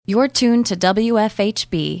You're tuned to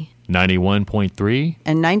WFHB 91.3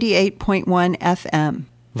 and 98.1 FM.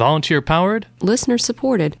 Volunteer-powered,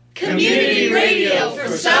 listener-supported community radio for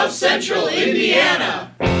South Central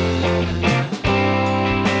Indiana.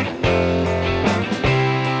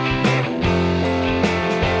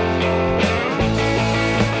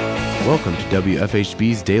 Welcome to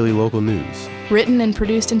WFHB's Daily Local News. Written and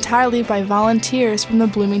produced entirely by volunteers from the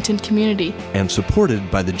Bloomington community. And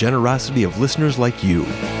supported by the generosity of listeners like you.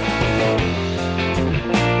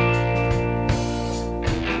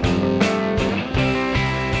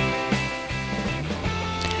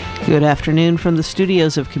 Good afternoon from the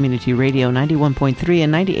studios of Community Radio 91.3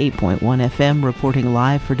 and 98.1 FM, reporting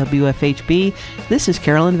live for WFHB. This is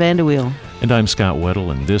Carolyn Vandeweel. And I'm Scott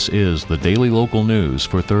Weddle, and this is the Daily Local News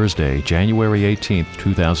for Thursday, January 18th,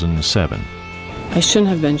 2007. I shouldn't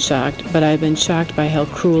have been shocked, but I've been shocked by how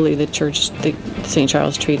cruelly the St.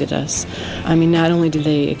 Charles treated us. I mean, not only did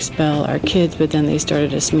they expel our kids, but then they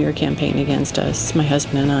started a smear campaign against us, my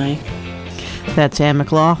husband and I. That's Ann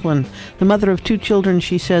McLaughlin, the mother of two children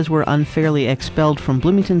she says were unfairly expelled from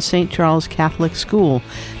Bloomington St. Charles Catholic School.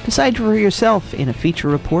 Decide for yourself in a feature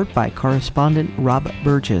report by correspondent Rob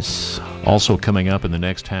Burgess. Also coming up in the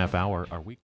next half hour, are we...